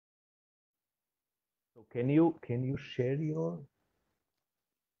Can you share your?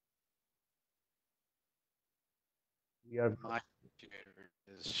 We are My computer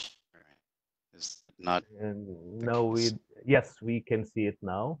is sharing. Is not and the no, case. we yes, we can see it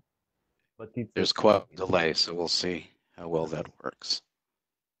now, but it's There's okay. quite a delay, so we'll see how well that works.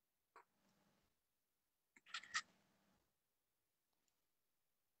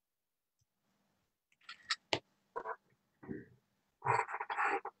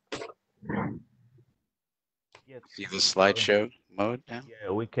 Yes, See the uh, slideshow mode now?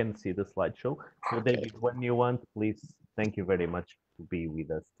 yeah, we can see the slideshow. So, Okay, David, when you want, please, thank you very much to be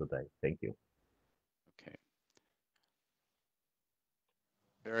with us today. Thank you. okay.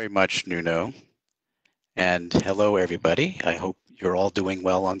 Very much, Nuno. And hello, everybody. I hope you're all doing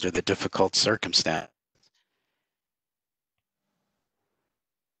well under the difficult circumstance.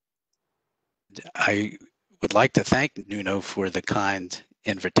 I would like to thank Nuno for the kind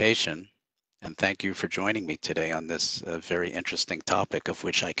invitation, and thank you for joining me today on this very interesting topic of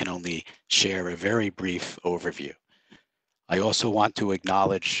which I can only share a very brief overview. I also want to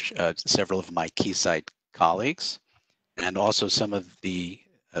acknowledge several of my Keysight colleagues and also some of the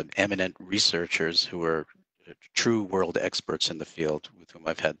eminent researchers who are true world experts in the field with whom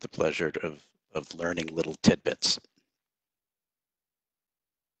I've had the pleasure of learning little tidbits.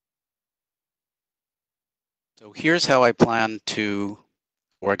 So here's how I plan to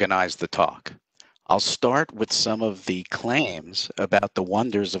organize the talk. I'll start with some of the claims about the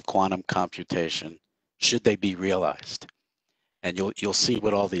wonders of quantum computation, should they be realized. And you'll see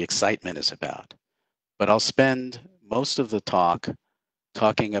what all the excitement is about. But I'll spend most of the talk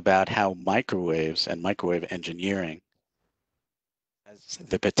talking about how microwaves and microwave engineering has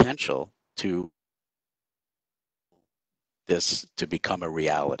the potential to this to become a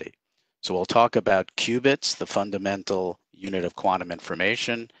reality. So we'll talk about qubits, the fundamental unit of quantum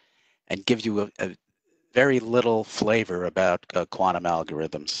information, and give you a very little flavor about quantum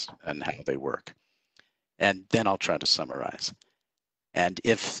algorithms and how they work. And then I'll try to summarize. And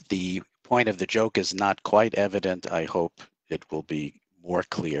if the point of the joke is not quite evident, I hope it will be more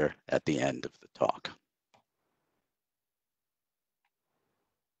clear at the end of the talk.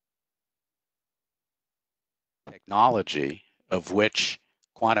 Technology, of which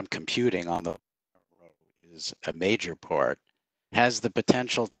quantum computing on the is a major part, has the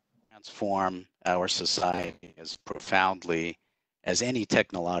potential to transform our society as profoundly as any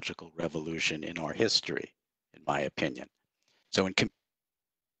technological revolution in our history, in my opinion. So in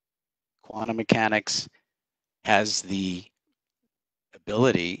quantum mechanics has the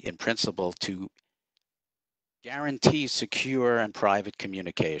ability in principle to guarantee secure and private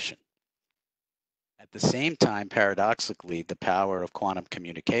communication. At the same time, paradoxically, the power of quantum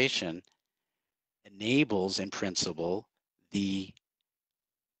communication enables in principle the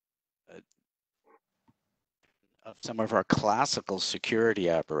of some of our classical security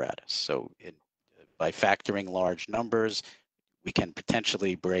apparatus. So by factoring large numbers, we can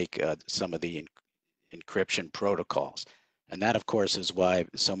potentially break some of the encryption protocols. And that, of course, is why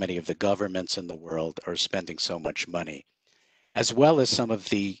so many of the governments in the world are spending so much money, as well as some of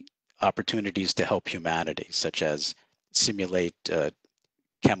the opportunities to help humanity, such as simulate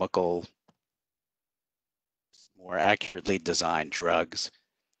chemical, more accurately designed drugs,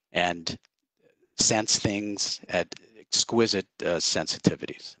 and sense things at exquisite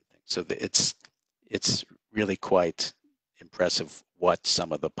sensitivities. So it's really quite impressive what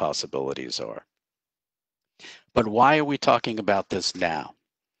some of the possibilities are. But why are we talking about this now?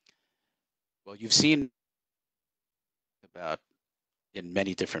 Well, you've seen about in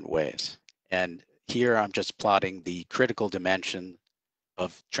many different ways. And here I'm just plotting the critical dimension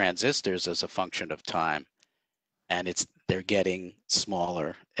of transistors as a function of time. And they're getting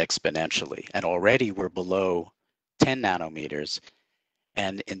smaller exponentially. And already we're below 10 nanometers.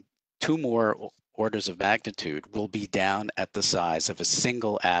 And in 2 more orders of magnitude, we'll be down at the size of a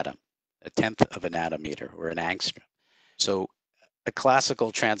single atom, a tenth of an nanometer or an angstrom. So a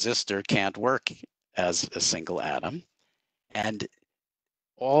classical transistor can't work as a single atom. And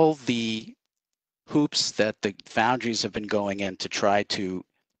all the hoops that the foundries have been going in to try to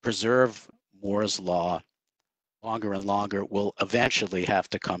preserve Moore's law longer and longer will eventually have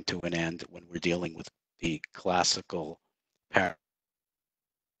to come to an end when we're dealing with the classical parameter.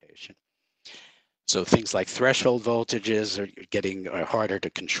 So things like threshold voltages are getting harder to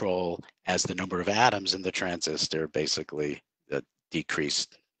control as the number of atoms in the transistor basically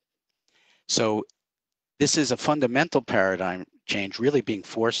decreased. So this is a fundamental paradigm change really being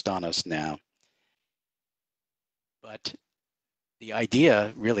forced on us now. But the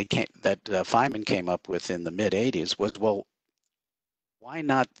idea really that Feynman came up with in the mid 80s was, well, why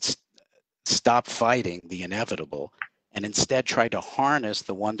not stop fighting the inevitable and instead try to harness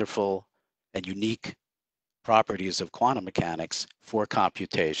the wonderful and unique properties of quantum mechanics for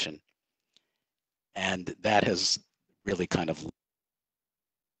computation. And that has really kind of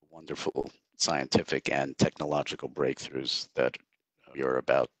wonderful scientific and technological breakthroughs that you're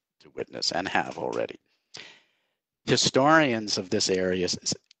about to witness and have already. Historians of this area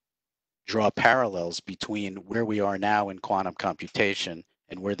draw parallels between where we are now in quantum computation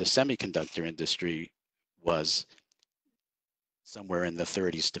and where the semiconductor industry was somewhere in the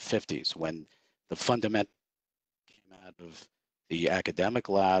 30s to 50s, when the fundamental came out of the academic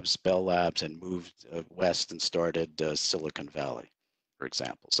labs, Bell Labs, and moved west and started Silicon Valley, for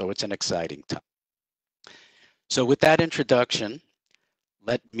example. So it's an exciting time. So with that introduction,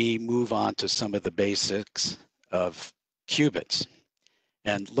 let me move on to some of the basics of qubits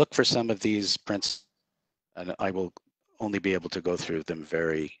and look for some of these principles. And I will only be able to go through them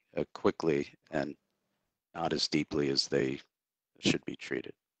very quickly and not as deeply as they should be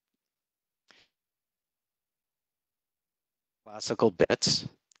treated. Classical bits,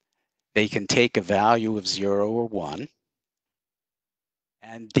 they can take a value of 0 or 1.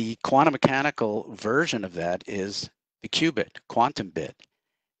 And the quantum mechanical version of that is the qubit, quantum bit.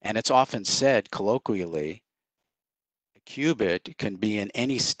 And it's often said colloquially, a qubit can be in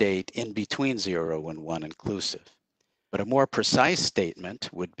any state in between 0 and 1 inclusive. But a more precise statement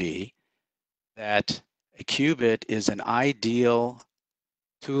would be that a qubit is an ideal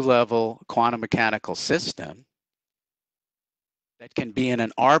two-level quantum mechanical system that can be in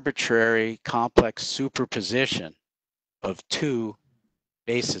an arbitrary complex superposition of two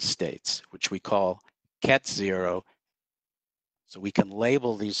basis states, which we call ket 0. So we can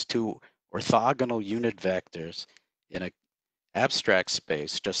label these two orthogonal unit vectors in an abstract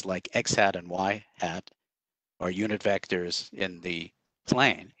space, just like x hat and y hat are unit vectors in the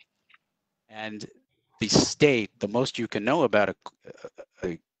plane. And the state, the most you can know about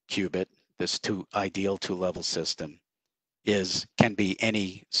a qubit, this ideal two-level system, can be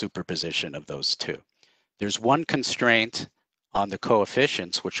any superposition of those two. There's one constraint on the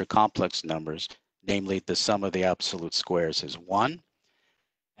coefficients, which are complex numbers, namely the sum of the absolute squares is 1.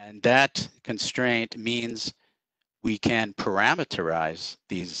 And that constraint means we can parameterize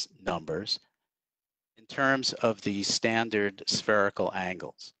these numbers in terms of the standard spherical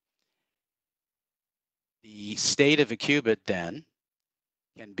angles. The state of a qubit then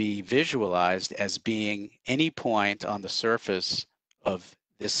can be visualized as being any point on the surface of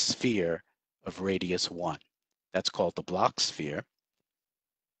this sphere of radius 1. That's called the Bloch sphere.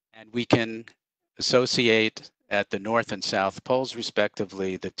 And we can associate at the north and south poles,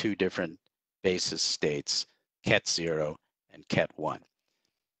 respectively, the two different basis states, ket 0 and ket 1.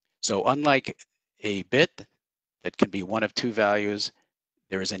 So unlike a bit that can be one of two values,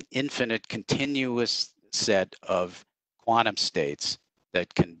 there is an infinite continuous set of quantum states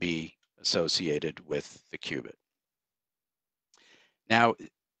that can be associated with the qubit. Now,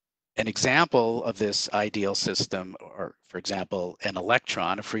 an example of this ideal system, or for example, an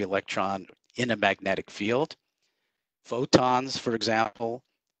electron, a free electron in a magnetic field. Photons, for example,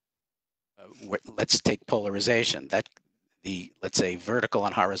 let's take polarization. Let's say vertical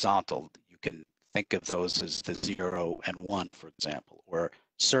and horizontal, you can think of those as the 0 and 1, for example, or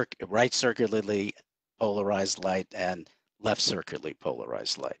right circularly polarized light and left circularly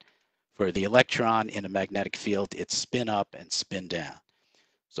polarized light. For the electron in a magnetic field, it's spin up and spin down.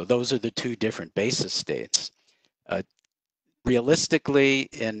 So those are the two different basis states. Realistically,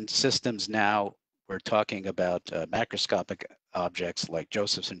 in systems now, we're talking about macroscopic objects like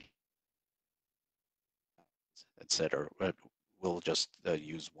Josephson, et cetera. But we'll just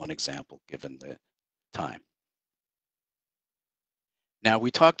use one example given the time. Now,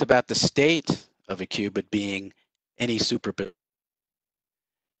 we talked about the state of a qubit being any superposition.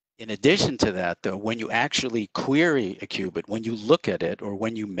 In addition to that, though, when you actually query a qubit, when you look at it or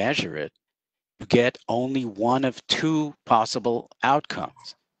when you measure it, you get only one of two possible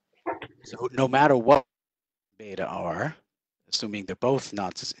outcomes. So no matter what beta are, assuming they're both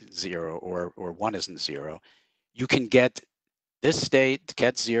not 0 or one isn't 0, you can get this state,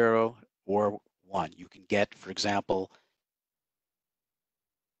 ket 0 or 1. You can get, for example,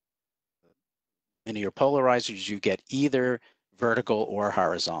 linear polarizers, you get either vertical or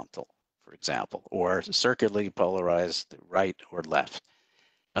horizontal, for example, or circularly polarized right or left.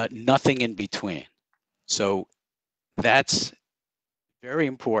 Nothing in between. So that's very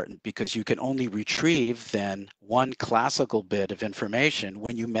important because you can only retrieve then one classical bit of information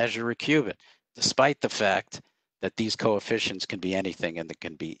when you measure a qubit, despite the fact that these coefficients can be anything and there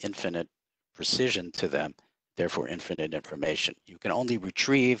can be infinite precision to them, therefore infinite information. You can only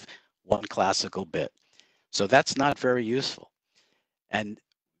retrieve one classical bit. So that's not very useful. And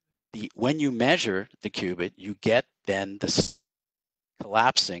when you measure the qubit, you get then the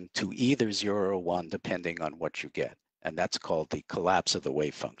collapsing to either 0 or 1, depending on what you get. And that's called the collapse of the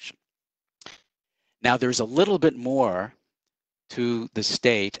wave function. Now, there's a little bit more to the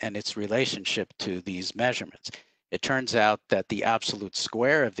state and its relationship to these measurements. It turns out that the absolute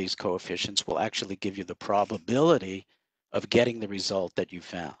square of these coefficients will actually give you the probability of getting the result that you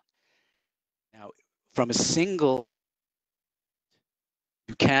found. Now, from a single,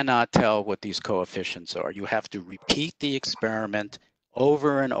 you cannot tell what these coefficients are. You have to repeat the experiment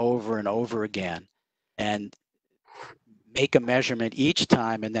over and over and over again and make a measurement each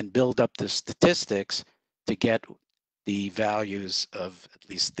time and then build up the statistics to get the values of at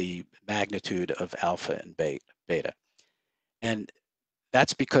least the magnitude of alpha and beta. And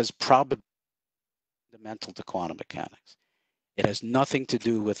that's because probability is fundamental to quantum mechanics. It has nothing to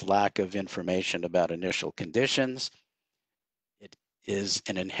do with lack of information about initial conditions. It is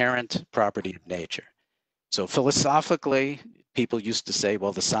an inherent property of nature. So philosophically, people used to say,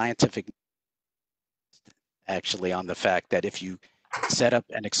 well, the scientific actually on the fact that if you set up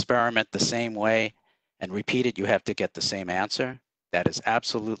an experiment the same way and repeat it, you have to get the same answer. That is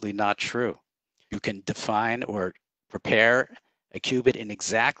absolutely not true. You can define or prepare a qubit in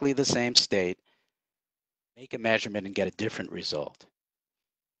exactly the same state, make a measurement and get a different result.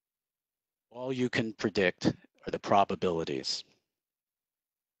 All you can predict are the probabilities.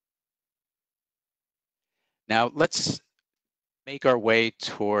 Now let's make our way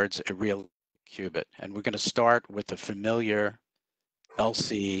towards a real qubit. And we're going to start with the familiar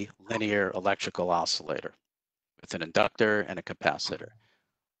LC linear electrical oscillator with an inductor and a capacitor.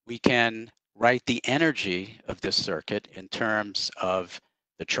 We can write the energy of this circuit in terms of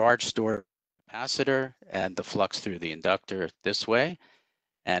the charge stored capacitor and the flux through the inductor this way.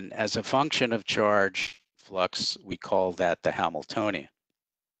 And as a function of charge flux, we call that the Hamiltonian.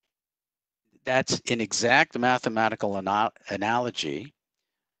 That's an exact mathematical analogy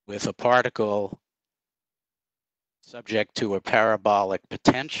with a particle subject to a parabolic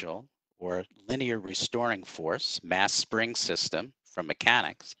potential or linear restoring force, mass spring system from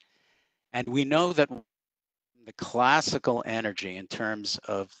mechanics. And we know that the classical energy in terms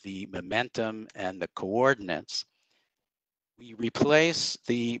of the momentum and the coordinates, we replace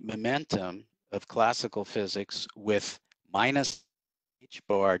the momentum of classical physics with minus h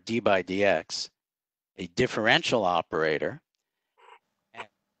bar d by dx, a differential operator, and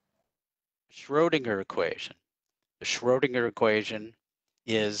a Schrodinger equation. The Schrodinger equation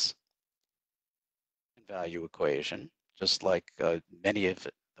is a value equation, just like many of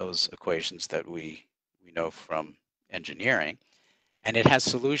those equations that we know from engineering. And it has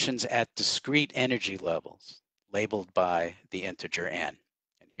solutions at discrete energy levels labeled by the integer n.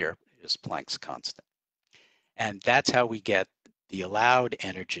 And here is Planck's constant. And that's how we get the allowed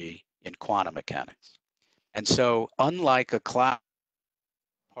energy in quantum mechanics. And so unlike a cloud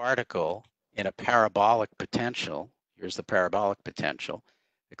particle in a parabolic potential, here's the parabolic potential,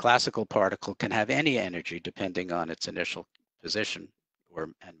 the classical particle can have any energy depending on its initial position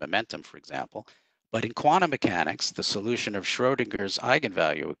and momentum, for example. But in quantum mechanics, the solution of Schrodinger's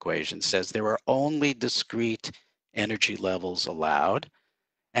eigenvalue equation says there are only discrete energy levels allowed.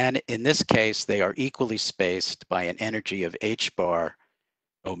 And in this case, they are equally spaced by an energy of h bar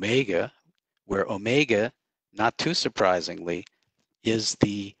omega, where omega, not too surprisingly, is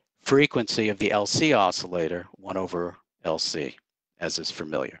the frequency of the LC oscillator, 1 over LC, as is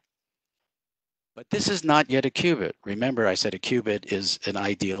familiar. But this is not yet a qubit. Remember, I said a qubit is an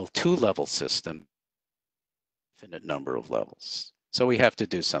ideal two-level system, infinite number of levels. So we have to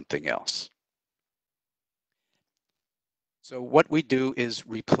do something else. So what we do is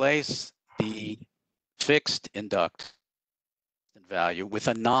replace the fixed inductor value with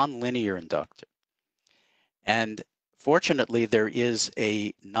a nonlinear inductor. And fortunately, there is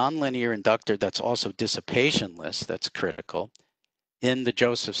a nonlinear inductor that's also dissipationless, that's critical, in the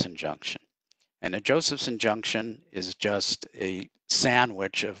Josephson junction. And a Josephson junction is just a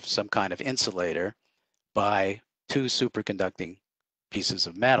sandwich of some kind of insulator by two superconducting pieces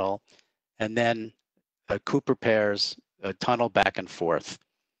of metal, and then Cooper pairs tunnel back and forth.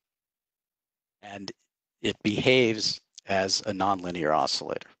 And it behaves as a nonlinear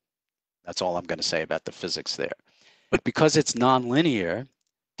oscillator. That's all I'm going to say about the physics there. But because it's nonlinear,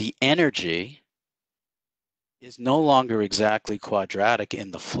 the energy is no longer exactly quadratic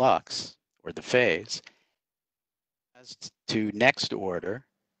in the flux or the phase. As to next order,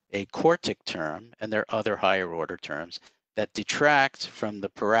 a quartic term, and there are other higher order terms that detract from the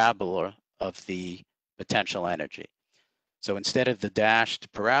parabola of the potential energy. So instead of the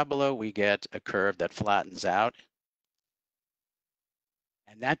dashed parabola, we get a curve that flattens out.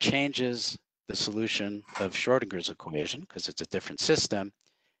 And that changes the solution of Schrodinger's equation because it's a different system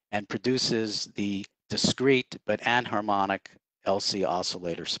and produces the discrete but anharmonic LC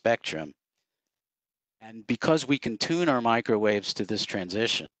oscillator spectrum. And because we can tune our microwaves to this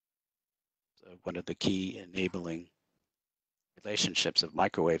transition, one of the key enabling relationships of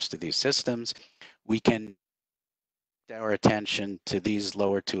microwaves to these systems, we can our attention to these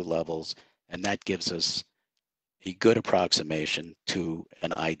lower two levels, and that gives us a good approximation to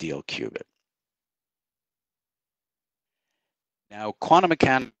an ideal qubit. Now, quantum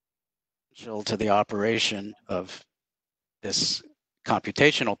mechanics to the operation of this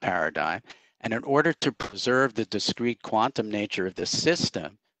computational paradigm, and in order to preserve the discrete quantum nature of the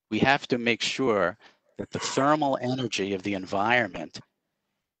system, we have to make sure that the thermal energy of the environment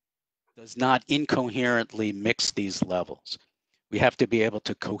does not incoherently mix these levels. We have to be able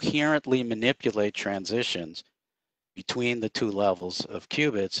to coherently manipulate transitions between the two levels of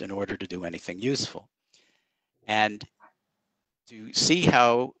qubits in order to do anything useful. And to see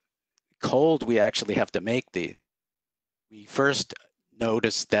how cold we actually have to make these, we first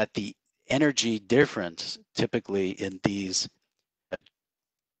notice that the energy difference typically in these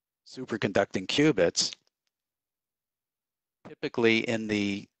superconducting qubits, typically in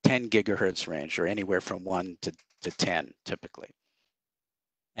the 10 gigahertz range, or anywhere from 1 to 10 typically.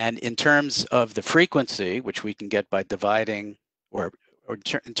 And in terms of the frequency, which we can get by dividing, or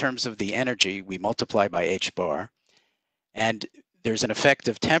in terms of the energy, we multiply by h bar. And there's an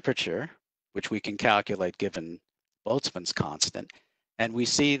effective temperature, which we can calculate given Boltzmann's constant. And we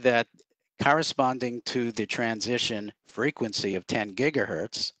see that corresponding to the transition frequency of 10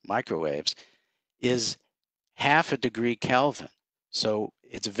 gigahertz microwaves is half a degree Kelvin. So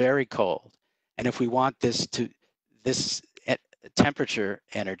it's very cold. And if we want this temperature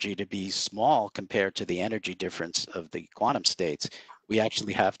energy to be small compared to the energy difference of the quantum states, we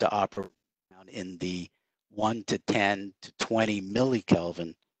actually have to operate in the 1 to 10 to 20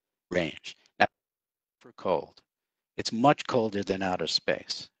 millikelvin range. Now, for cold, it's much colder than outer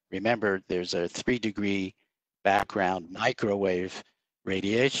space. Remember, there's a 3-degree background microwave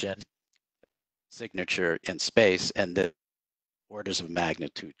radiation signature in space, and the orders of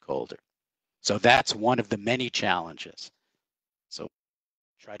magnitude colder. So that's one of the many challenges. So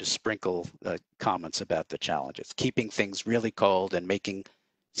try to sprinkle comments about the challenges. Keeping things really cold and making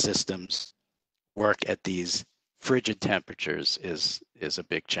systems work at these frigid temperatures is a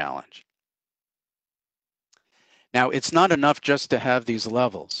big challenge. Now, it's not enough just to have these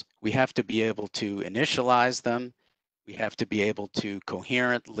levels. We have to be able to initialize them. We have to be able to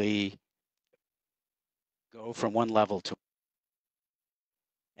coherently go from one level to,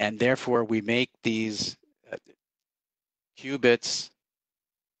 and therefore we make these qubits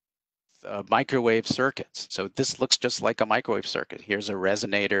microwave circuits. So this looks just like a microwave circuit. Here's a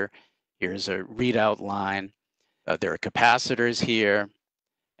resonator, here's a readout line. There are capacitors here,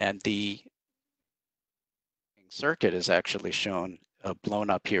 and the circuit is actually shown blown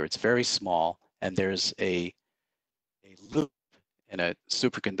up here. It's very small, and there's a loop in a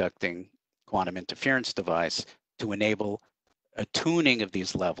superconducting quantum interference device to enable a tuning of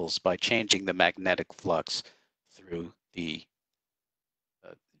these levels by changing the magnetic flux through the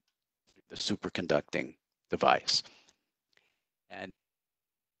superconducting device. And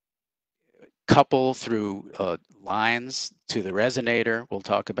couple through lines to the resonator. We'll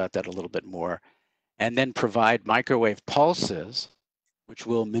talk about that a little bit more. And then provide microwave pulses, which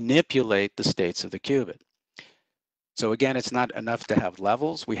will manipulate the states of the qubit. So again, it's not enough to have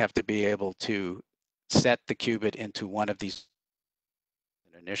levels. We have to be able to set the qubit into one of these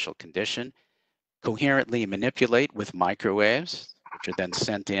initial condition, coherently manipulate with microwaves, which are then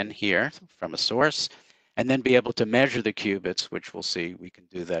sent in here from a source, and then be able to measure the qubits, which we'll see we can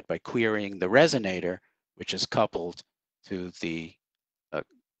do that by querying the resonator, which is coupled to the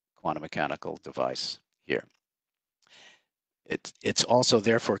quantum mechanical device here. It's also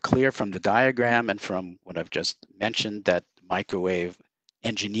therefore clear from the diagram and from what I've just mentioned that microwave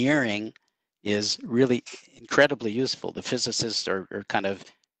engineering is really incredibly useful. The physicists are kind of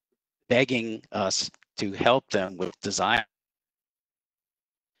begging us to help them with design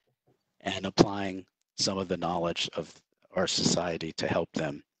and applying some of the knowledge of our society to help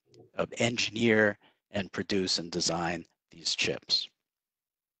them engineer and produce and design these chips.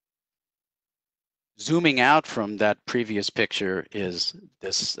 Zooming out from that previous picture is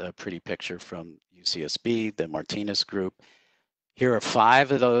this pretty picture from UCSB, the Martinez group. Here are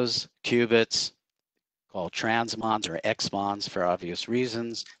 5 of those qubits called transmons or exmons for obvious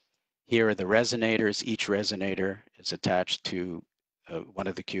reasons. Here are the resonators. Each resonator is attached to one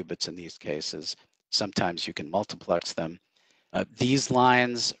of the qubits in these cases. Sometimes you can multiplex them. These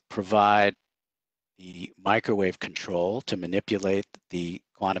lines provide the microwave control to manipulate the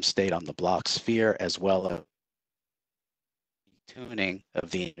quantum state on the Bloch sphere, as well as tuning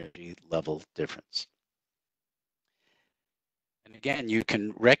of the energy level difference. And again, you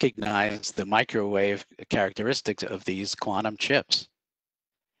can recognize the microwave characteristics of these quantum chips.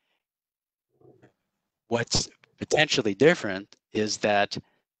 What's potentially different is that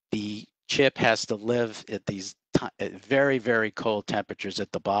the chip has to live at these very, very cold temperatures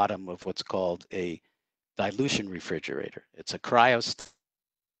at the bottom of what's called a dilution refrigerator. It's a cryostat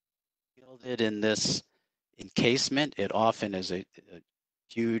shielded in this encasement. It often is a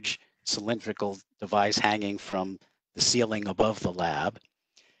huge cylindrical device hanging from the ceiling above the lab.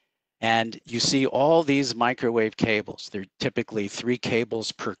 And you see all these microwave cables. They're typically 3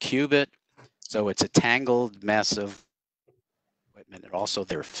 cables per qubit. So it's a tangled mess of equipment. And also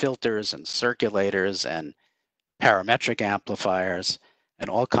there are filters and circulators and parametric amplifiers and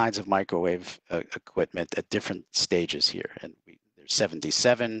all kinds of microwave equipment at different stages here. And there's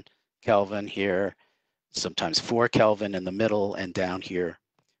 77 Kelvin here, sometimes 4 Kelvin in the middle, and down here,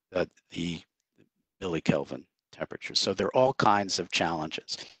 the millikelvin temperature. So there are all kinds of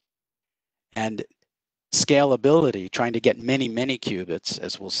challenges. And scalability, trying to get many, many qubits,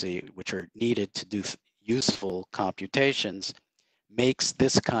 as we'll see, which are needed to do useful computations, makes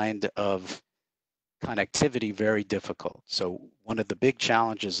this kind of connectivity very difficult. So one of the big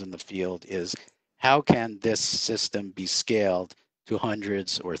challenges in the field is how can this system be scaled to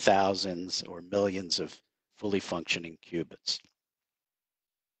hundreds or thousands or millions of fully functioning qubits?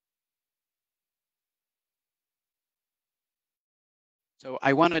 So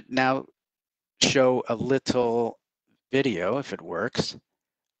I want to now show a little video, if it works,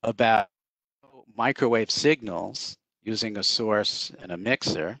 about microwave signals using a source and a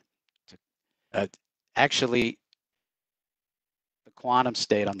mixer to actually the quantum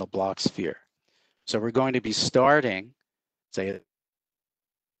state on the Bloch sphere. So we're going to be starting, say, in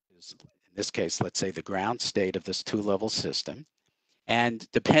this case, let's say the ground state of this 2-level system. And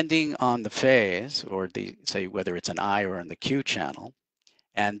depending on the phase, or the, say, whether it's an I or in the Q channel,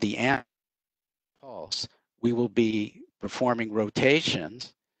 and the pulse, we will be performing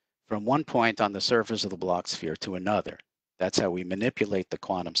rotations from one point on the surface of the Bloch sphere to another. That's how we manipulate the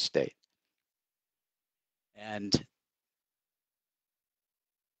quantum state. And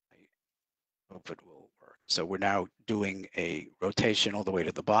I hope it will work. So we're now doing a rotation all the way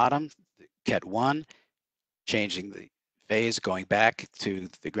to the bottom, Ket 1, changing the phase, going back to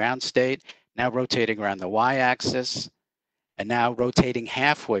the ground state, now rotating around the y-axis, and now rotating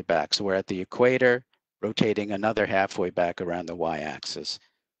halfway back. So we're at the equator, rotating another halfway back around the y-axis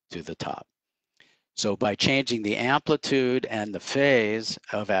to the top. So by changing the amplitude and the phase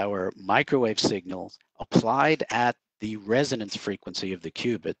of our microwave signals applied at the resonance frequency of the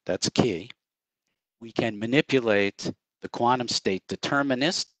qubit, that's key, we can manipulate the quantum state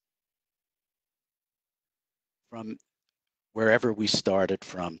determinist from wherever we started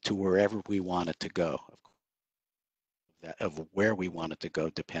from to wherever we want it to go. Of where we want it to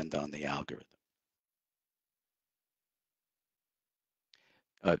go depend on the algorithm.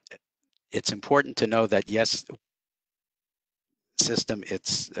 It's important to know that yes, system,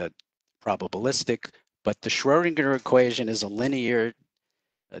 it's probabilistic, but the Schrodinger equation is a linear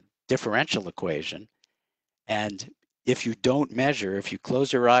differential equation. And if you don't measure, if you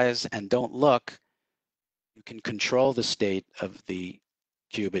close your eyes and don't look, you can control the state of the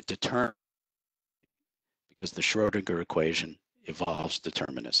qubit because the Schrodinger equation evolves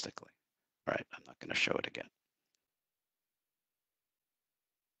deterministically. All right, I'm not going to show it again.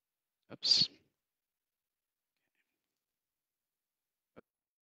 Oops.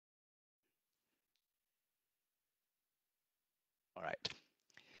 All right.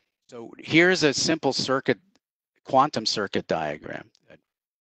 So here's a simple circuit, quantum circuit diagram.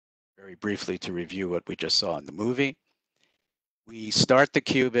 Very briefly to review what we just saw in the movie. We start the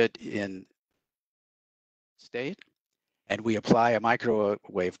qubit in state, and we apply a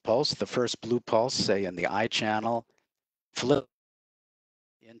microwave pulse. The first blue pulse, say in the I channel, flip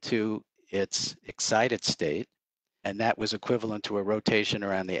into its excited state, and that was equivalent to a rotation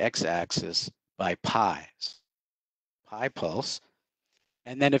around the x-axis by pi pulse.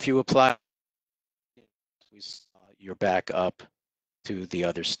 And then if you apply, you're back up to the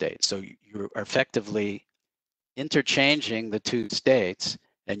other state. So you're effectively interchanging the two states,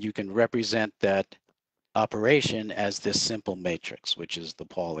 and you can represent that operation as this simple matrix, which is the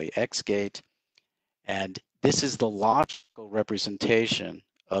Pauli X gate. And this is the logical representation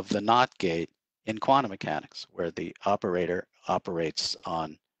of the NOT gate in quantum mechanics, where the operator operates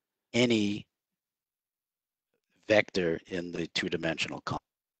on any vector in the two-dimensional column.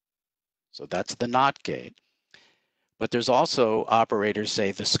 So that's the NOT gate. But there's also operators,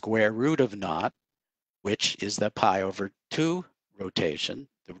 say the square root of NOT, which is the pi over 2 rotation,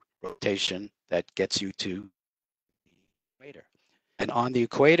 the rotation that gets you to the equator. And on the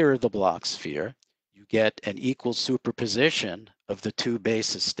equator of the Bloch sphere, you get an equal superposition of the two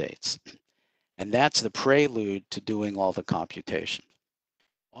basis states. And that's the prelude to doing all the computation.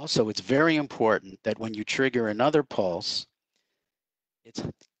 Also, it's very important that when you trigger another pulse, it's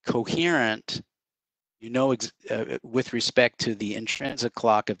coherent, with respect to the intrinsic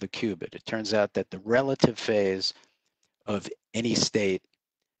clock of the qubit. It turns out that the relative phase of any state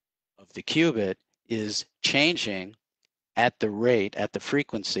of the qubit is changing at the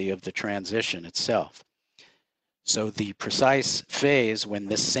frequency of the transition itself. So the precise phase when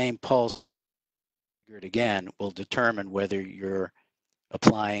this same pulse triggered again will determine whether you're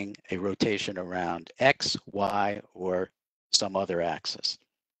applying a rotation around X, Y, or some other axis.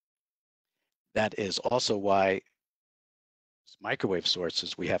 That is also why microwave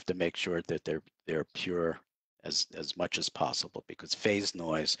sources, we have to make sure that they're pure as much as possible, because phase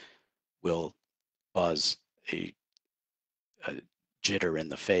noise will cause a jitter in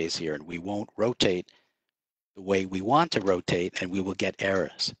the phase here, and we won't rotate the way we want to rotate, and we will get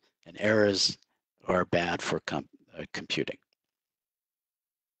errors. And errors are bad for computing.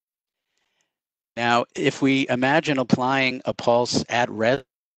 Now, if we imagine applying a pulse at rest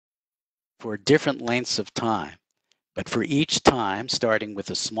for different lengths of time, but for each time, starting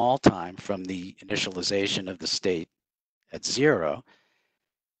with a small time from the initialization of the state at 0,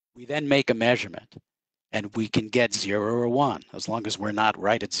 we then make a measurement, and we can get 0 or 1. As long as we're not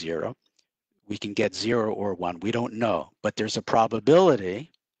right at 0, we can get 0 or 1. We don't know, but there's a probability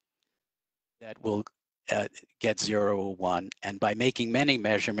that we'll get 0 or 1, and by making many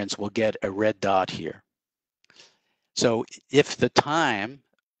measurements, we'll get a red dot here. So if the time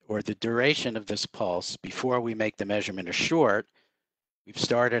or the duration of this pulse before we make the measurement is short, we've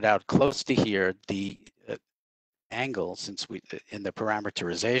started out close to here, the angle, since we in the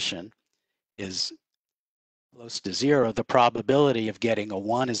parameterization is close to 0, the probability of getting a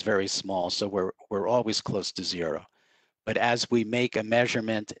 1 is very small, so we're always close to 0. But as we make a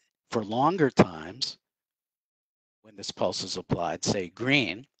measurement for longer times, when this pulse is applied, say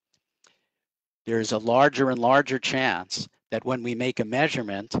green, there's a larger and larger chance that when we make a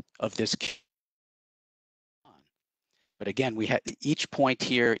measurement of this, but again, each point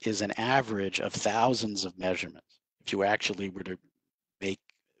here is an average of thousands of measurements. If you actually were to make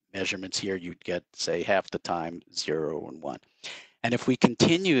measurements here, you'd get, say, half the time 0 and 1. And if we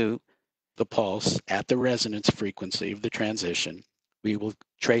continue the pulse at the resonance frequency of the transition, we will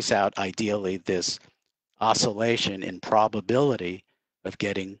trace out ideally this oscillation in probability of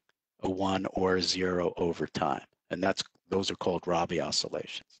getting a 1 or a 0 over time. And those are called Rabi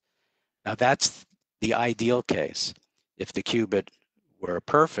oscillations. Now that's the ideal case. If the qubit were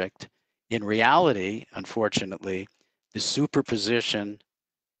perfect, in reality, unfortunately, the superposition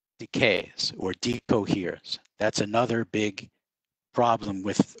decays or decoheres. That's another big problem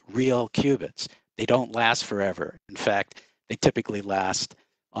with real qubits. They don't last forever. In fact, they typically last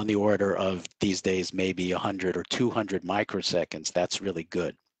on the order of, these days, maybe 100 or 200 microseconds. That's really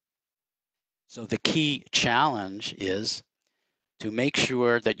good. So the key challenge is to make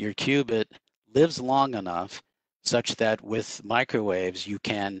sure that your qubit lives long enough such that with microwaves you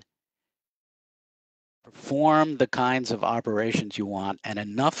can perform the kinds of operations you want and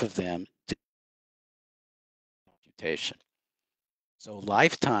enough of them to computation. So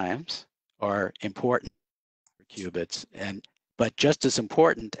lifetimes are important for qubits, but just as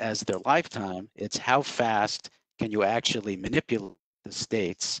important as their lifetime, it's how fast can you actually manipulate the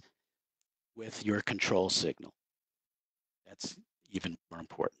states with your control signal. That's even more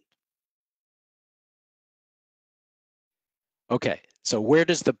important. Okay, so where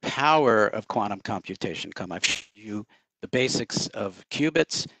does the power of quantum computation come? I've shown you the basics of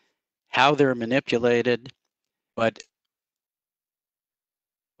qubits, how they're manipulated, but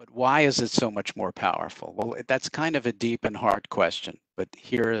why is it so much more powerful? Well, that's kind of a deep and hard question, but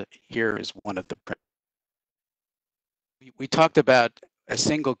here is one of the. We talked about a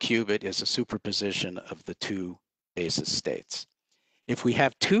single qubit is a superposition of the two basis states. If we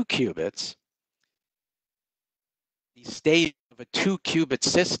have two qubits, the state of a 2-qubit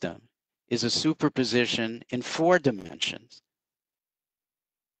system is a superposition in 4 dimensions.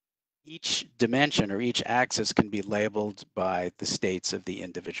 Each dimension or each axis can be labeled by the states of the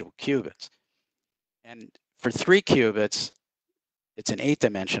individual qubits. And for 3 qubits, it's an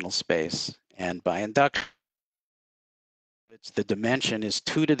 8-dimensional space, and by induction, the dimension is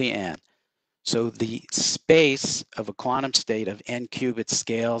 2 to the n. So the space of a quantum state of n qubits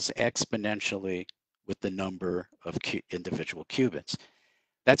scales exponentially with the number of individual qubits.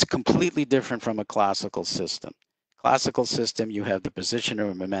 That's completely different from a classical system. Classical system, you have the position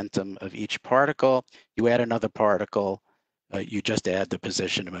or momentum of each particle. You add another particle, you just add the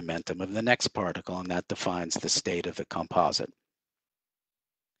position and momentum of the next particle, and that defines the state of the composite.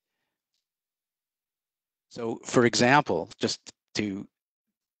 So for example, just to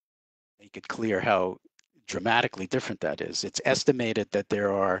make it clear how dramatically different that is, it's estimated that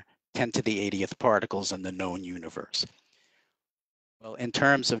there are 10 to the 80th particles in the known universe. Well, in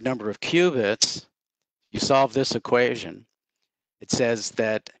terms of number of qubits, you solve this equation. It says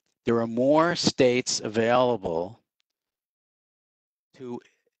that there are more states available to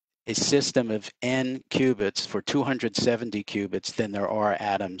a system of n qubits for 270 qubits than there are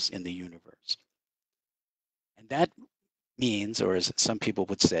atoms in the universe. And that means, or as some people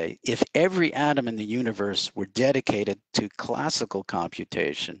would say, if every atom in the universe were dedicated to classical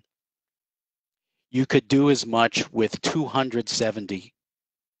computation, you could do as much with 270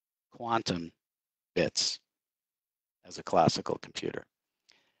 quantum bits as a classical computer.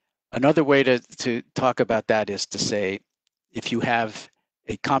 Another way to talk about that is to say, if you have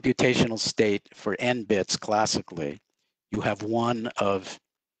a computational state for n bits classically, you have one of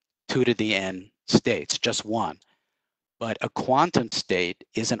 2 to the n states, just one. But a quantum state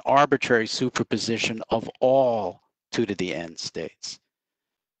is an arbitrary superposition of all 2 to the n states.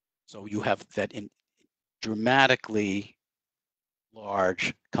 So you have that in dramatically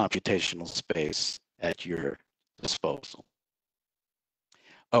large computational space at your disposal.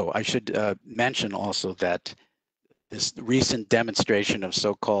 Oh, I should mention also that this recent demonstration of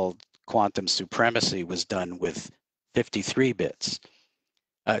so-called quantum supremacy was done with 53 bits,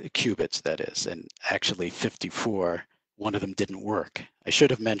 qubits that is, and actually 54. One of them didn't work. I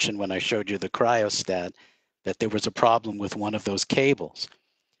should have mentioned when I showed you the cryostat that there was a problem with one of those cables.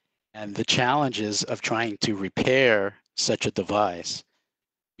 And the challenges of trying to repair such a device,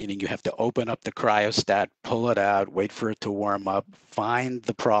 meaning you have to open up the cryostat, pull it out, wait for it to warm up, find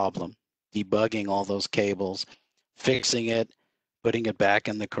the problem, debugging all those cables, fixing it, putting it back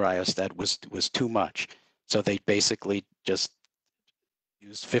in the cryostat was too much. So they basically just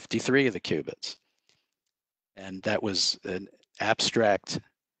used 53 of the qubits. And that was an abstract,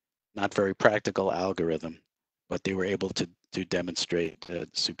 not very practical algorithm, but they were able to demonstrate a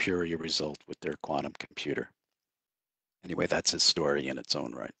superior result with their quantum computer. Anyway, that's a story in its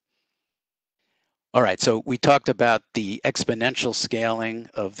own right. All right, so we talked about the exponential scaling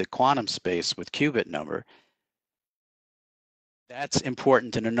of the quantum space with qubit number. That's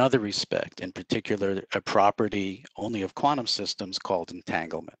important in another respect, in particular, a property only of quantum systems called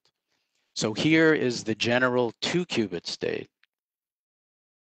entanglement. So here is the general 2-qubit state.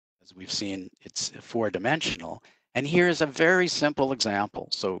 As we've seen, it's 4-dimensional. And here's a very simple example.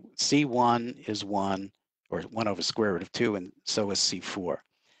 So C1 is 1, or 1 over square root of 2, and so is C4.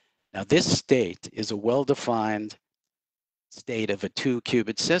 Now this state is a well-defined state of a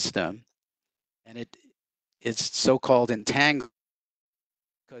 2-qubit system, and it is so-called entangled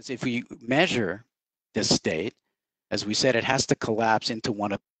because if we measure this state, as we said, it has to collapse into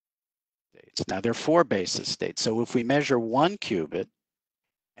one of the states. Now there are 4 basis states. So if we measure 1 qubit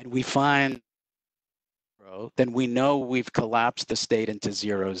and we find 0, then we know we've collapsed the state into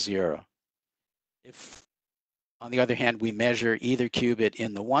 0, 0. If, on the other hand, we measure either qubit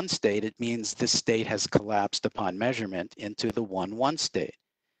in the 1 state, it means this state has collapsed upon measurement into the 1, 1 state.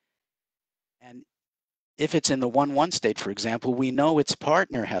 And if it's in the 1, 1 state, for example, we know its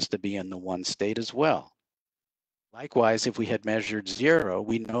partner has to be in the 1 state as well. Likewise, if we had measured 0,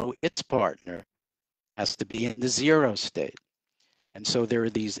 we know its partner has to be in the 0 state. And so there are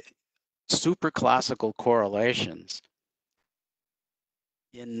these super classical correlations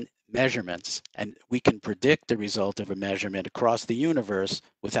in measurements, and we can predict the result of a measurement across the universe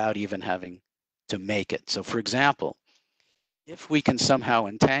without even having to make it. So for example, if we can somehow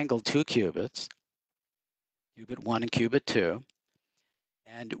entangle 2 qubits, qubit 1 and qubit 2,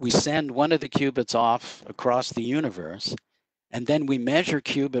 and we send one of the qubits off across the universe, and then we measure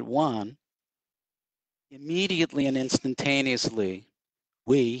qubit 1, immediately and instantaneously,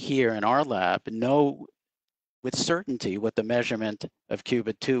 we here in our lab know with certainty what the measurement of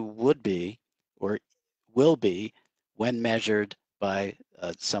qubit 2 would be or will be when measured by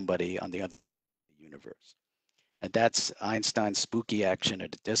somebody on the other side of the universe. And that's Einstein's spooky action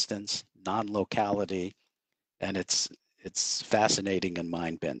at a distance, non-locality, and it's fascinating and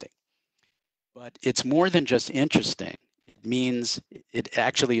mind-bending. But it's more than just interesting. means it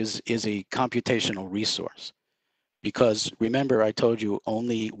actually is a computational resource. Because remember, I told you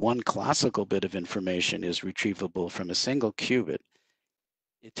only one classical bit of information is retrievable from a single qubit.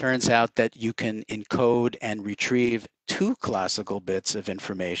 It turns out that you can encode and retrieve two classical bits of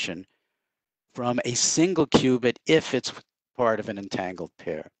information from a single qubit if it's part of an entangled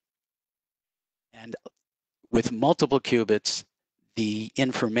pair. And with multiple qubits, the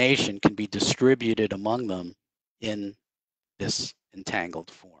information can be distributed among them in this entangled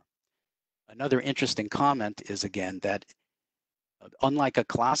form. Another interesting comment is, again, that unlike a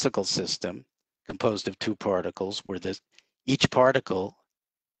classical system composed of two particles, where each particle,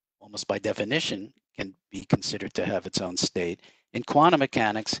 almost by definition, can be considered to have its own state, in quantum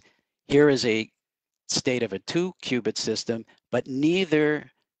mechanics, here is a state of a two-qubit system, but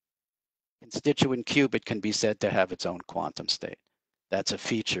neither constituent qubit can be said to have its own quantum state. That's a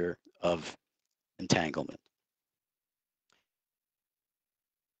feature of entanglement.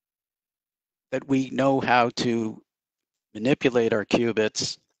 That we know how to manipulate our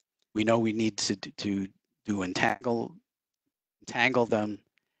qubits. We know we need to entangle them.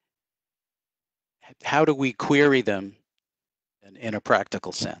 How do we query them in a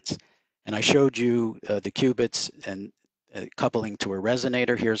practical sense? And I showed you the qubits and coupling to a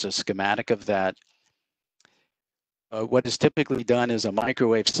resonator. Here's a schematic of that. What is typically done is a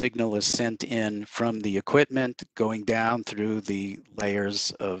microwave signal is sent in from the equipment, going down through the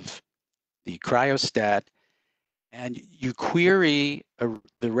layers of the cryostat, and you query the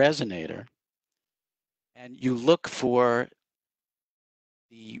resonator, and you look for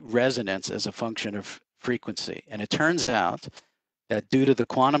the resonance as a function of frequency. And it turns out that due to the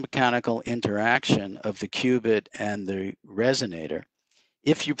quantum mechanical interaction of the qubit and the resonator,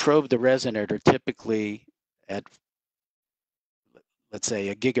 if you probe the resonator typically at, let's say,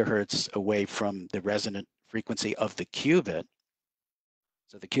 a gigahertz away from the resonant frequency of the qubit,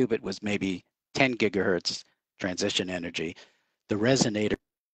 so the qubit was maybe 10 gigahertz transition energy, the resonator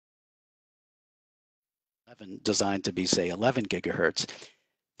designed to be, say, 11 gigahertz,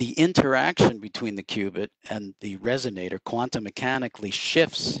 the interaction between the qubit and the resonator quantum mechanically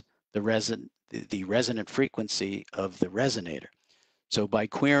shifts the resonant frequency of the resonator. So by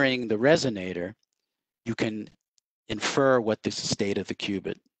querying the resonator, you can infer what the state of the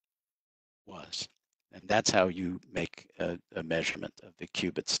qubit was. And that's how you make a measurement of the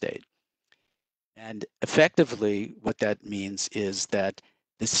qubit state. And effectively, what that means is that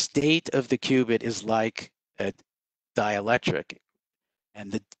the state of the qubit is like a dielectric, and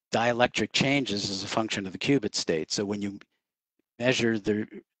the dielectric changes as a function of the qubit state. So when you measure the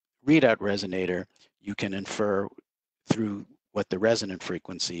readout resonator, you can infer through what the resonant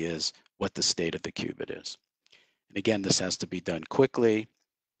frequency is, what the state of the qubit is. And again, this has to be done quickly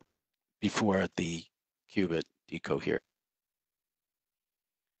before the qubit decohere.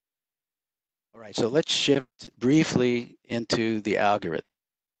 All right, so let's shift briefly into the algorithm.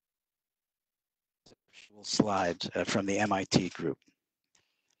 Slide from the MIT group.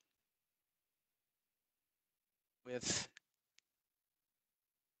 With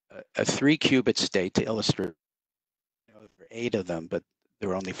a 3-qubit state, to illustrate, there are 8 of them, but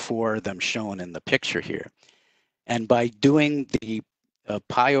there are only 4 of them shown in the picture here. And by doing the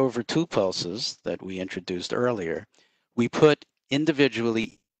pi over 2 pulses that we introduced earlier, we put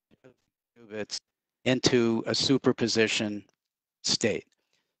individually qubits into a superposition state.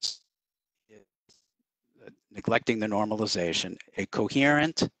 Neglecting the normalization, a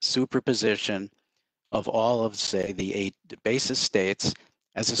coherent superposition of all of, say, the 8 basis states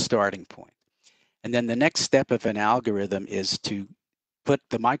as a starting point. And then the next step of an algorithm is to put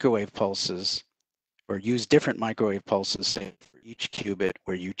the microwave pulses, or use different microwave pulses, say, for each qubit,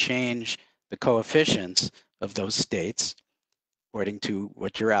 where you change the coefficients of those states according to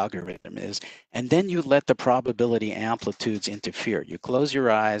what your algorithm is. And then you let the probability amplitudes interfere. You close your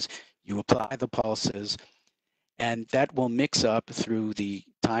eyes, you apply the pulses, and that will mix up through the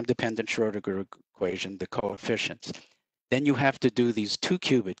time-dependent Schrodinger equation, the coefficients. Then you have to do these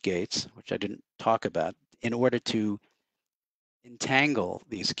 2-qubit gates, which I didn't talk about, in order to entangle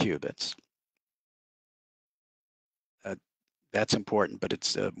these qubits. That's important, but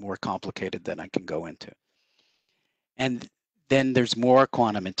it's more complicated than I can go into. And then there's more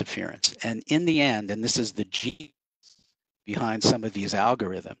quantum interference. And in the end, and this is the genius behind some of these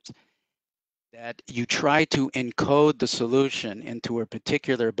algorithms, that you try to encode the solution into a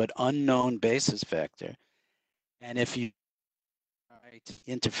particular but unknown basis vector. And if you write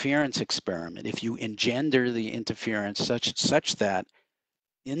interference experiment, if you engender the interference such that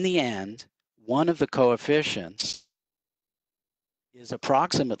in the end, one of the coefficients is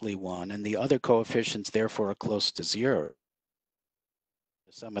approximately 1 and the other coefficients therefore are close to 0,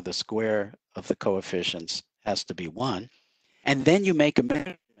 The sum of the square of the coefficients has to be 1. And then you make a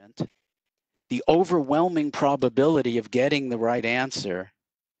measurement. The overwhelming probability of getting the right answer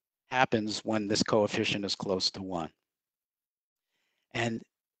happens when this coefficient is close to 1. And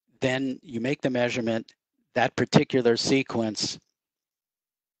then you make the measurement. That particular sequence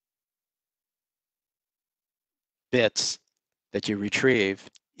bits that you retrieve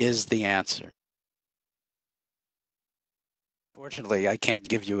is the answer. Fortunately, I can't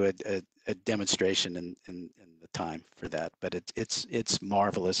give you a demonstration in the time for that, but it's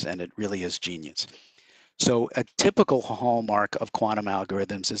marvelous, and it really is genius. So a typical hallmark of quantum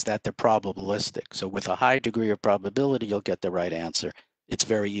algorithms is that they're probabilistic. So with a high degree of probability, you'll get the right answer. It's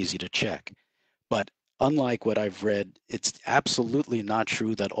very easy to check. But unlike what I've read, it's absolutely not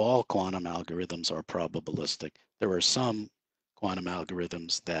true that all quantum algorithms are probabilistic. There are some quantum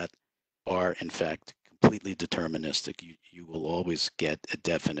algorithms that are, in fact, completely deterministic. You will always get a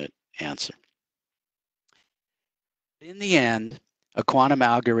definite answer. In the end, a quantum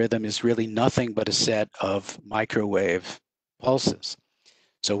algorithm is really nothing but a set of microwave pulses.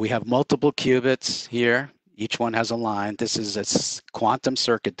 So we have multiple qubits here. Each one has a line. This is a quantum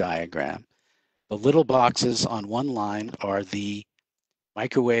circuit diagram. The little boxes on one line are the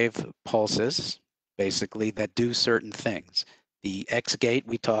microwave pulses, basically, that do certain things. The X gate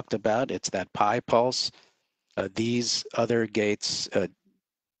we talked about, it's that pi pulse. These other gates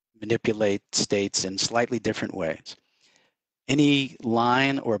manipulate states in slightly different ways. Any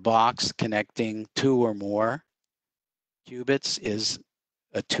line or box connecting two or more qubits is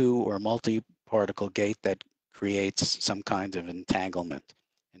a two or multi-particle gate that creates some kind of entanglement.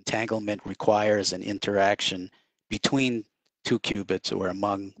 Entanglement requires an interaction between two qubits or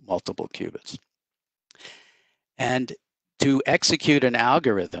among multiple qubits. And to execute an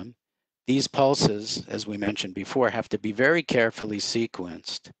algorithm, these pulses, as we mentioned before, have to be very carefully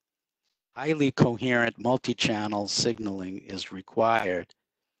sequenced. Highly coherent multi-channel signaling is required,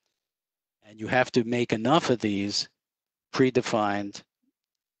 and you have to make enough of these predefined,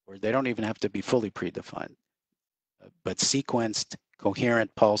 or they don't even have to be fully predefined, but sequenced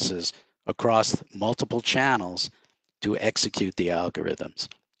coherent pulses across multiple channels to execute the algorithms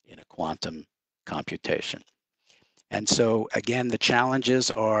in a quantum computation. And so again, the challenges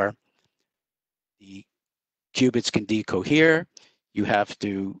are the qubits can decohere. You have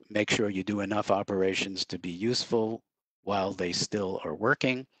to make sure you do enough operations to be useful while they still are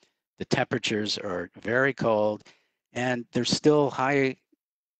working. The temperatures are very cold, and there's still high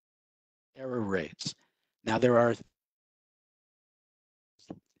error rates. Now there are,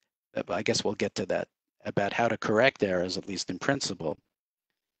 I guess we'll get to that, about how to correct errors, at least in principle.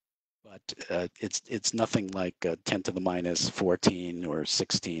 But it's nothing like 10 to the minus 14 or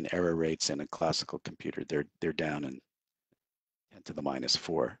 16 error rates in a classical computer. They're down in 10 to the minus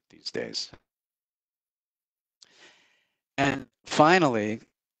 4 these days. And finally,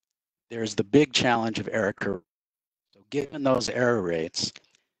 there's the big challenge of error correction. So given those error rates,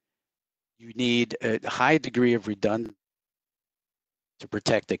 you need a high degree of redundancy to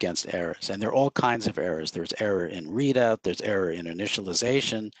protect against errors. And there are all kinds of errors. There's error in readout, there's error in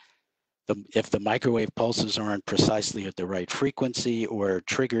initialization. If the microwave pulses aren't precisely at the right frequency or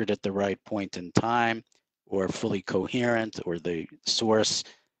triggered at the right point in time or fully coherent, or the source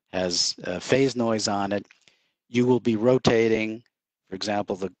has phase noise on it, you will be rotating, for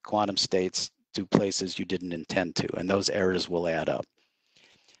example, the quantum states to places you didn't intend to, and those errors will add up.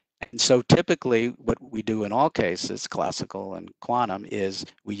 And so typically what we do in all cases, classical and quantum, is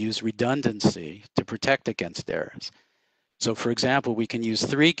we use redundancy to protect against errors. So for example, we can use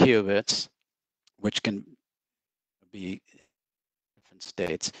 3 qubits, which can be different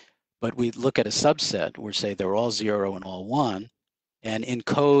states, but we look at a subset where, say, they're all 0 and all 1, and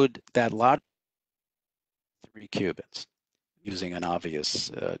encode that lot 3 qubits using an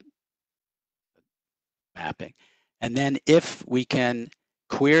obvious mapping. And then if we can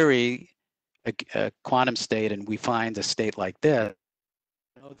query a quantum state and we find a state like this,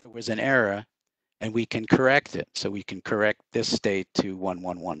 there was an error, and we can correct it. So we can correct this state to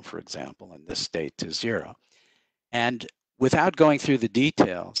 111, for example, and this state to 0. And without going through the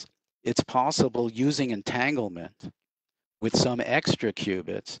details, it's possible using entanglement with some extra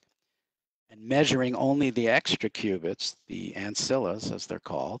qubits and measuring only the extra qubits, the ancillas as they're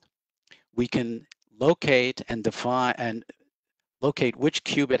called, we can locate and define and locate which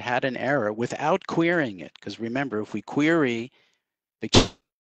qubit had an error without querying it. Because remember, if we query the qubit,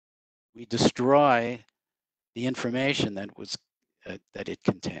 we destroy the information that was that it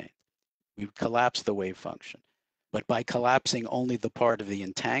contained. We collapse the wave function. But by collapsing only the part of the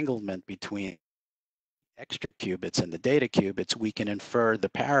entanglement between extra qubits and the data qubits, we can infer the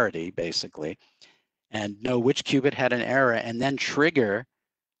parity basically and know which qubit had an error and then trigger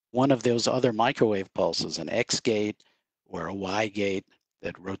one of those other microwave pulses, an X gate or a Y gate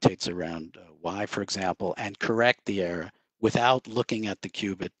that rotates around Y, for example, and correct the error without looking at the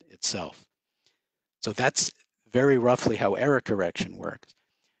qubit itself. So that's very roughly how error correction works.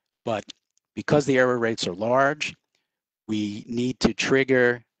 But because the error rates are large, we need to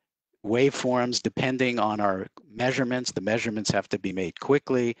trigger waveforms depending on our measurements. The measurements have to be made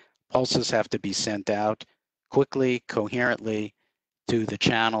quickly. Pulses have to be sent out quickly, coherently to the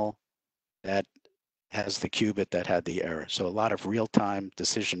channel that has the qubit that had the error. So a lot of real-time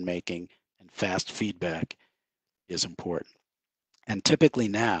decision making and fast feedback is important. And typically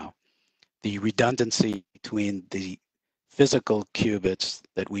now, the redundancy between the physical qubits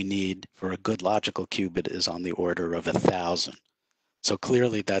that we need for a good logical qubit is on the order of 1,000. So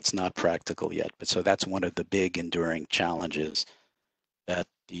clearly that's not practical yet. But so that's one of the big enduring challenges that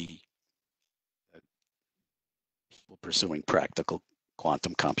the people pursuing practical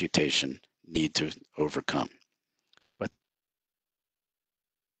quantum computation need to overcome. But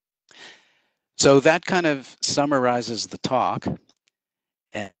so that kind of summarizes the talk.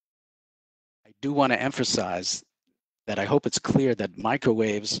 And I do want to emphasize that I hope it's clear that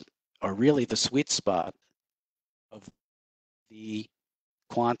microwaves are really the sweet spot of the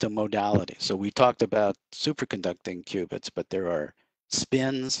quantum modality. So we talked about superconducting qubits, but there are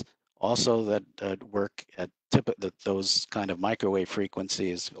spins also that work at those kind of microwave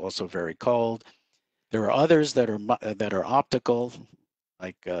frequencies, also very cold. There are others that are optical,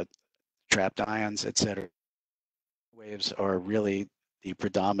 like trapped ions, etc. Waves are really the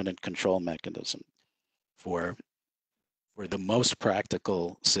predominant control mechanism for the most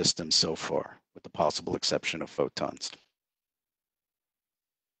practical systems so far, with the possible exception of photons.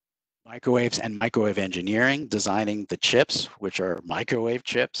 Microwaves and microwave engineering, designing the chips, which are microwave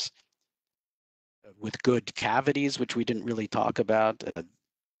chips, with good cavities, which we didn't really talk about,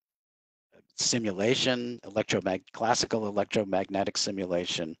 simulation, classical electromagnetic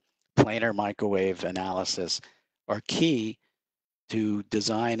simulation, planar microwave analysis are key to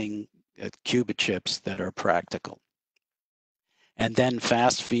designing qubit chips that are practical. And then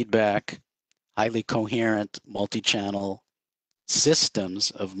fast feedback, highly coherent multi-channel systems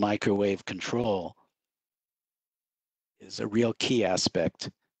of microwave control is a real key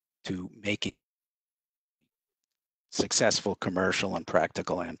aspect to making successful commercial and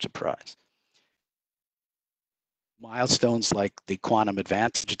practical enterprise. Milestones like the quantum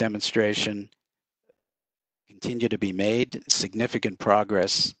advantage demonstration continue to be made. Significant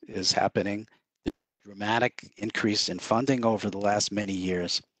progress is happening. Dramatic increase in funding over the last many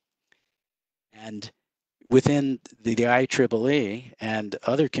years. And within the IEEE and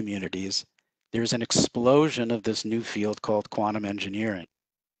other communities, there's an explosion of this new field called quantum engineering.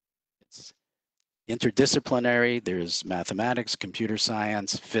 It's interdisciplinary. There's mathematics, computer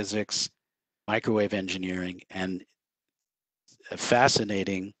science, physics, microwave engineering, and a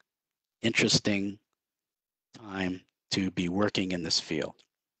fascinating, interesting time to be working in this field.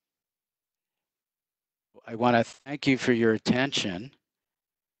 I want to thank you for your attention.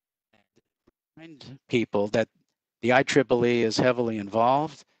 Remind people that the IEEE is heavily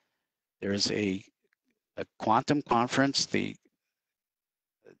involved. There's a quantum conference.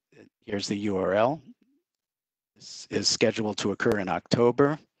 Here's the URL. This is scheduled to occur in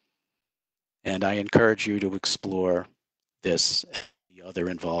October. And I encourage you to explore this, the other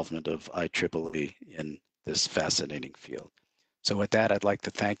involvement of IEEE in this fascinating field. So with that, I'd like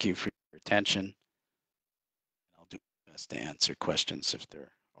to thank you for your attention. I'll do my best to answer questions if there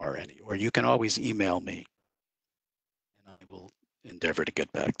are any, or you can always email me and I will endeavor to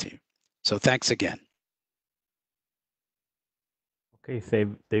get back to you. So thanks again. Okay,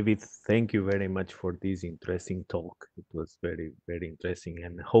 David, thank you very much for this interesting talk. It was very, very interesting,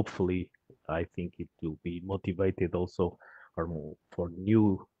 and hopefully, I think it will be motivated also for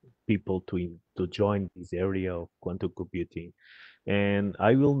new people to join this area of quantum computing. And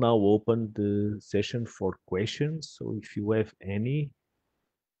I will now open the session for questions. So if you have any,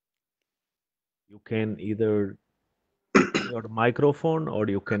 you can either your microphone or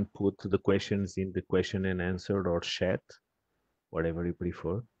you can put the questions in the question and answer or chat, whatever you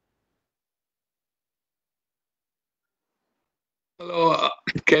prefer. Hello,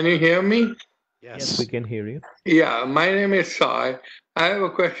 can you hear me? Yes, we can hear you. Yeah, my name is Sai. I have a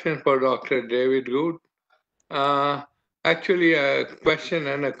question for Dr. David Good. Actually, a question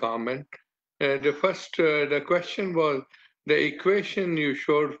and a comment. The question was the equation you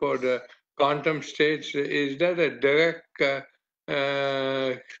showed for the quantum states. Is that a direct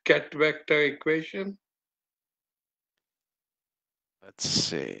ket vector equation? Let's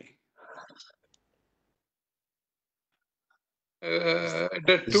see.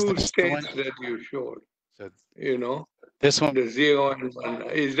 The Is two this the one? states that you showed, So you know, this one? the 0 and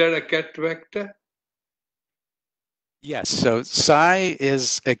 1. Is that a ket vector? Yes. So psi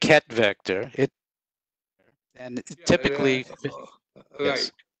is a ket vector. And typically, right.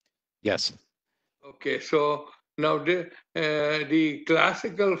 yes, yes. Okay, so now the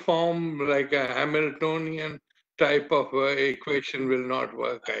classical form, like a Hamiltonian type of equation, will not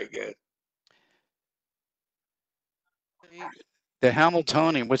work, I guess. The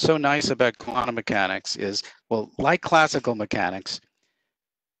Hamiltonian, what's so nice about quantum mechanics is, well, like classical mechanics,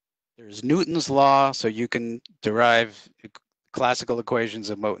 there's Newton's law, so you can derive classical equations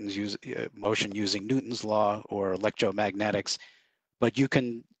of motion using Newton's law or electromagnetics, but you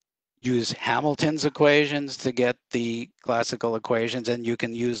can use Hamilton's equations to get the classical equations, and you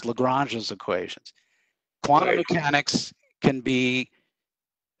can use Lagrange's equations. Quantum mechanics can be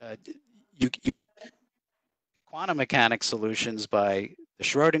quantum mechanics solutions by the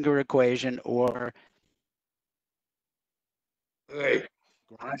Schrodinger equation or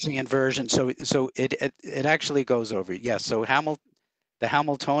Lagrangian version. So it actually goes over. Yes. So the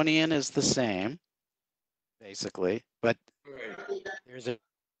Hamiltonian is the same, basically, but there's a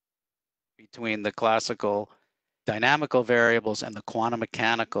between the classical dynamical variables and the quantum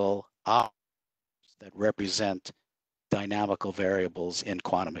mechanical operators that represent dynamical variables in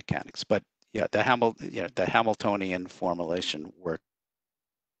quantum mechanics. But yeah, the Hamiltonian formulation works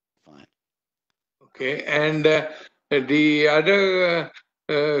fine. Okay, and the other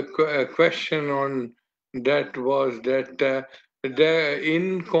question on that was that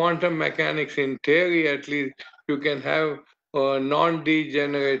in quantum mechanics, in theory at least, you can have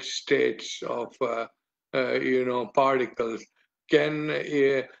non-degenerate states of particles.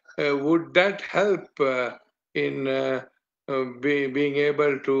 Would that help in being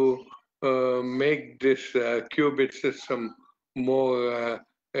able to make this qubit system more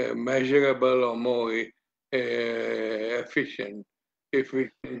measurable or more efficient if we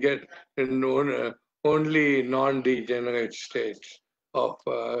can get only non-degenerate states of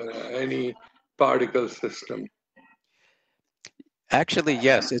any particle system? Actually,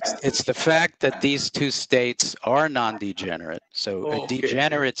 yes, it's the fact that these two states are non-degenerate. So a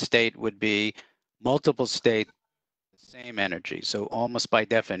degenerate state would be multiple states of the same energy. So almost by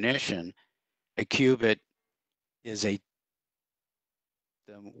definition, a qubit is a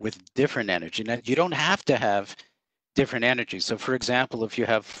with different energy. Now, you don't have to have different energies. So for example, if you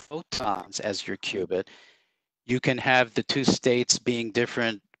have photons as your qubit, you can have the two states being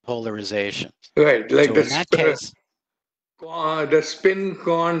different polarizations. Right, like so in that case, the spin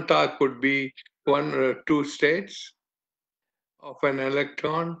quanta could be two states of an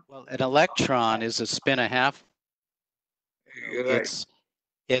electron. Well, an electron is a spin a half. So Right.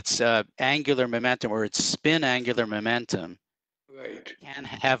 Its angular momentum or its spin angular momentum can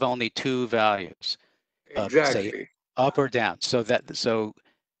have only two values, say up or down. So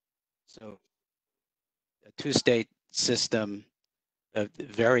a two-state system,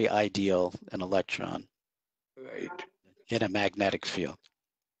 very ideal, an electron in a magnetic field.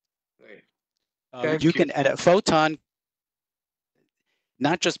 You can add a photon,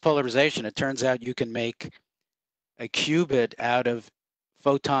 not just polarization. It turns out you can make a qubit out of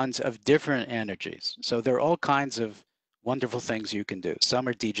photons of different energies. So there are all kinds of wonderful things you can do. Some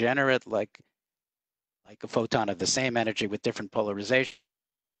are degenerate, like a photon of the same energy with different polarization.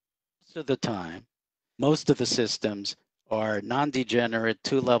 Most of the time, most of the systems are non-degenerate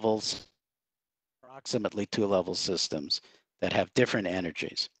approximately two-level systems that have different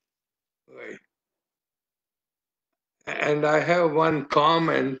energies. Right. And I have one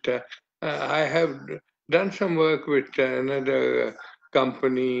comment. I have done some work with another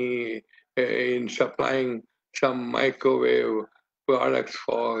company in supplying some microwave products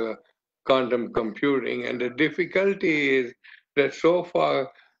for quantum computing. And the difficulty is that so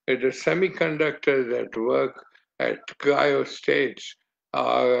far, the semiconductors that work at cryo states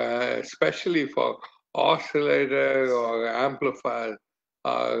are, especially for oscillator or amplifiers,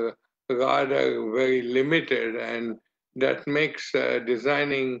 are rather very limited, and that makes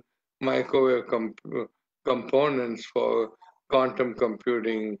designing microwave components for quantum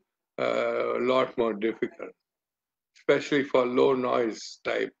computing a lot more difficult, especially for low noise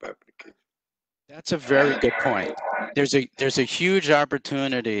type applications. That's a very good point. There's a huge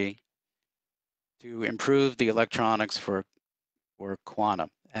opportunity to improve the electronics for quantum,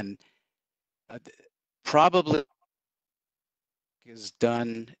 and probably is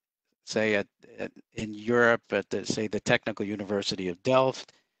done, say in Europe at the Technical University of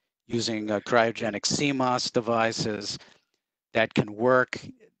Delft, using cryogenic CMOS devices. that can work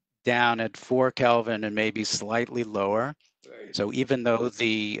down at 4 Kelvin and maybe slightly lower. Right. So even though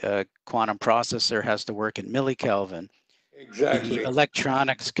the quantum processor has to work at millikelvin, Exactly. the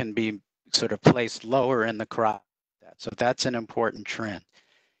electronics can be sort of placed lower in the crop. So that's an important trend.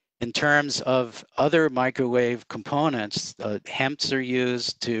 In terms of other microwave components, HEMTs are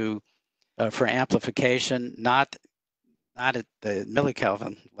used to for amplification, not at the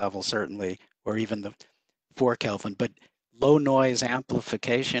millikelvin level certainly, or even the 4 Kelvin, but low noise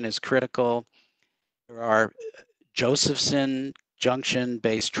amplification is critical. There are Josephson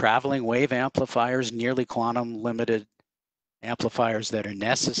junction-based traveling wave amplifiers, nearly quantum limited amplifiers that are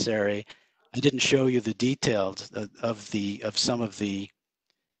necessary. I didn't show you the details of some of the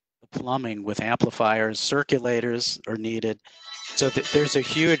plumbing with amplifiers. Circulators are needed. So there's a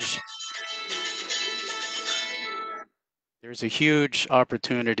huge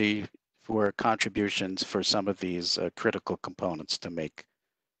opportunity for contributions for some of these critical components to make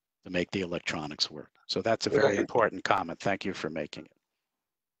the electronics work. So that's a very important comment. Thank you for making it.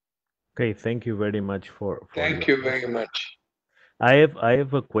 Okay, thank you very much for Thank your you very question. much. I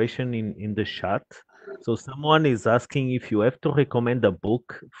have a question in the chat. So someone is asking if you have to recommend a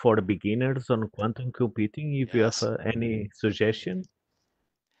book for beginners on quantum computing, if you have Yes. any suggestion.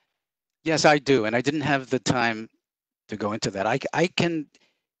 Yes, I do, and I didn't have the time to go into that. I can,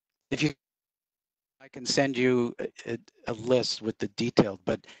 if you, I can send you a list with the detail,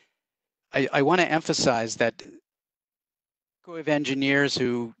 but I want to emphasize that microwave engineers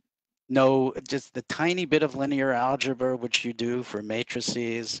who know just the tiny bit of linear algebra, which you do for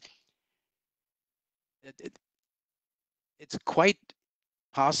matrices, it's quite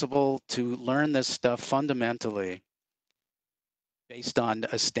possible to learn this stuff fundamentally based on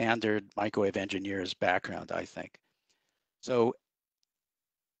a standard microwave engineer's background, I think. So,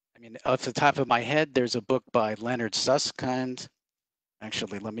 I mean, off the top of my head, there's a book by Leonard Susskind.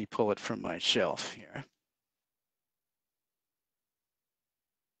 Actually, let me pull it from my shelf here.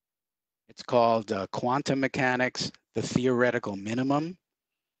 It's called Quantum Mechanics, the Theoretical Minimum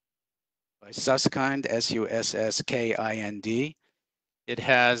by Susskind, Susskind. It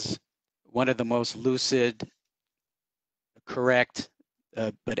has one of the most lucid, correct,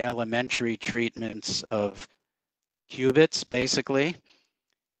 but elementary treatments of qubits, basically.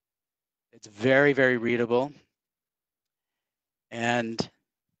 It's very, very readable. And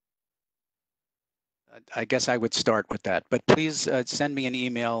I guess I would start with that. But please send me an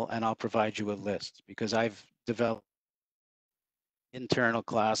email and I'll provide you a list, because I've developed internal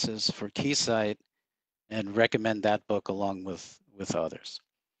classes for Keysight and recommend that book along with others.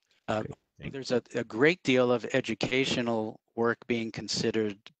 Okay, There's a great deal of educational work being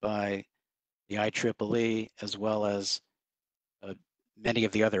considered by the IEEE as well as many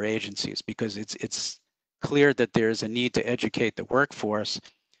of the other agencies, because it's clear that there's a need to educate the workforce.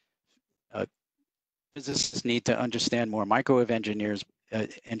 Physicists need to understand more microwave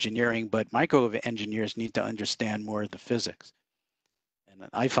engineering, but microwave engineers need to understand more of the physics. And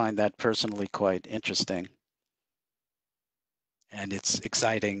I find that personally quite interesting. And it's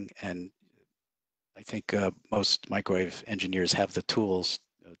exciting, and I think most microwave engineers have the tools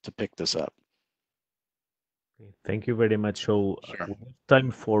to pick this up. okay, thank you very much. So Sure. we have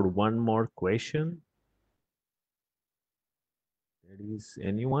time for one more question. There is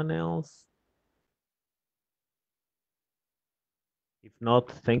anyone else? If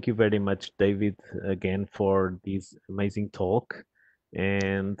not, thank you very much, David, again for this amazing talk.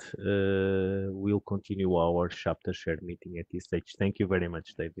 And we'll continue our chapter share meeting at this stage. Thank you very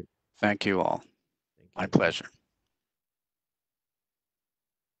much, David. Thank you all. Thank My you. pleasure.